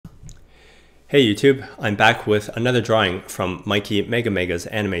Hey YouTube, I'm back with another drawing from Mikey Mega Mega's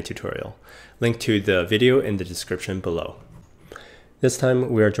anime tutorial. Link to the video in the description below. This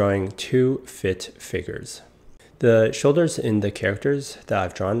time we are drawing two fit figures. The shoulders in the characters that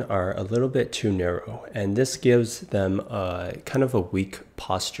I've drawn are a little bit too narrow, and this gives them kind of a weak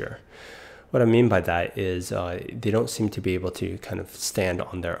posture. What I mean by that is they don't seem to be able to kind of stand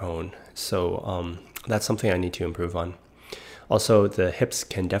on their own. So that's something I need to improve on. Also, the hips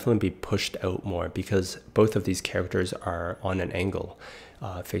can definitely be pushed out more because both of these characters are on an angle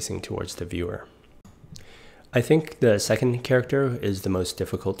facing towards the viewer. I think the second character is the most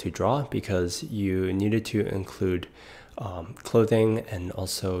difficult to draw because you needed to include clothing and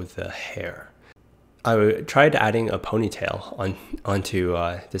also the hair. I tried adding a ponytail onto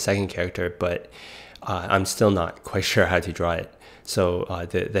the second character, but I'm still not quite sure how to draw it. So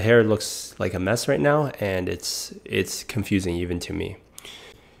the hair looks like a mess right now, and it's confusing even to me.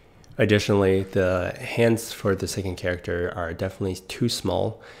 Additionally, the hands for the second character are definitely too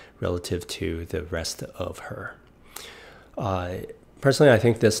small relative to the rest of her. Personally, I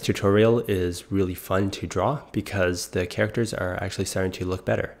think this tutorial is really fun to draw because the characters are actually starting to look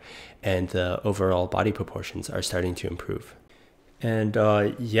better and the overall body proportions are starting to improve. And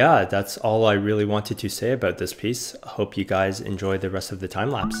yeah, that's all I really wanted to say about this piece. I hope you guys enjoy the rest of the time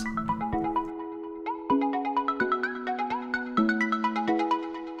lapse.